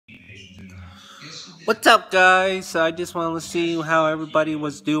What's up, guys? I just wanted to see how everybody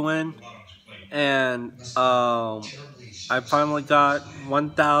was doing, and I finally got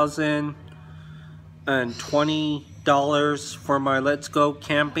 $1,020 for my Let's Go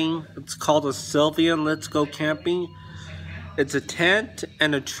Camping. It's called a Sylvian Let's Go Camping. It's a tent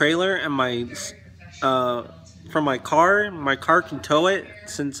and a trailer, and for my car. My car can tow it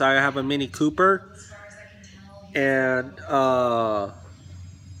since I have a Mini Cooper, and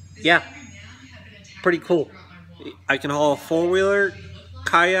yeah. Pretty cool. I can haul a four-wheeler,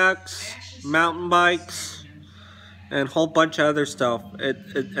 kayaks, mountain bikes, and a whole bunch of other stuff.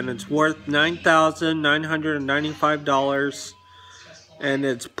 And it's worth $9,995, and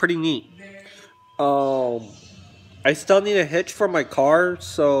it's pretty neat. I still need a hitch for my car,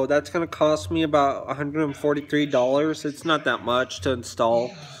 so that's gonna cost me about $143. It's not that much to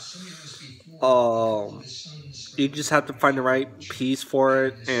install. You just have to find the right piece for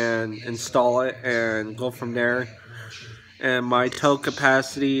it and install it and go from there. And my tow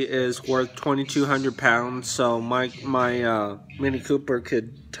capacity is worth 2,200 pounds, so my Mini Cooper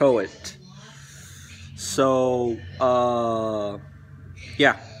could tow it. So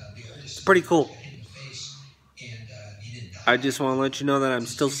yeah, it's pretty cool. I just want to let you know that I'm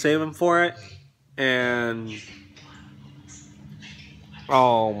still saving for it, and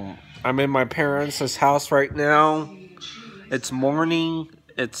I'm in my parents' house right now. It's morning.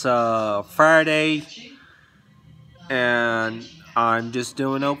 It's Friday, and I'm just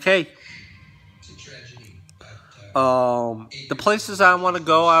doing okay. The places I want to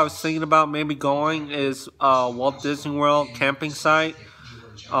go, I was thinking about maybe going is Walt Disney World camping site.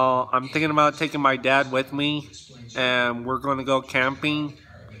 I'm thinking about taking my dad with me, and we're going to go camping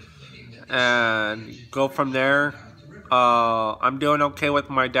and go from there. I'm doing okay with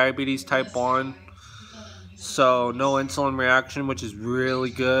my diabetes type 1, so no insulin reaction, which is really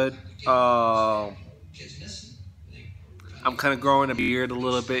good. I'm kind of growing a beard a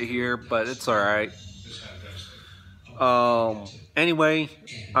little bit here, but it's alright. Anyway,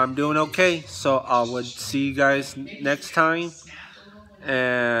 I'm doing okay, so I would see you guys next time,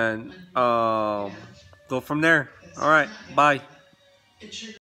 and go from there. Alright, bye.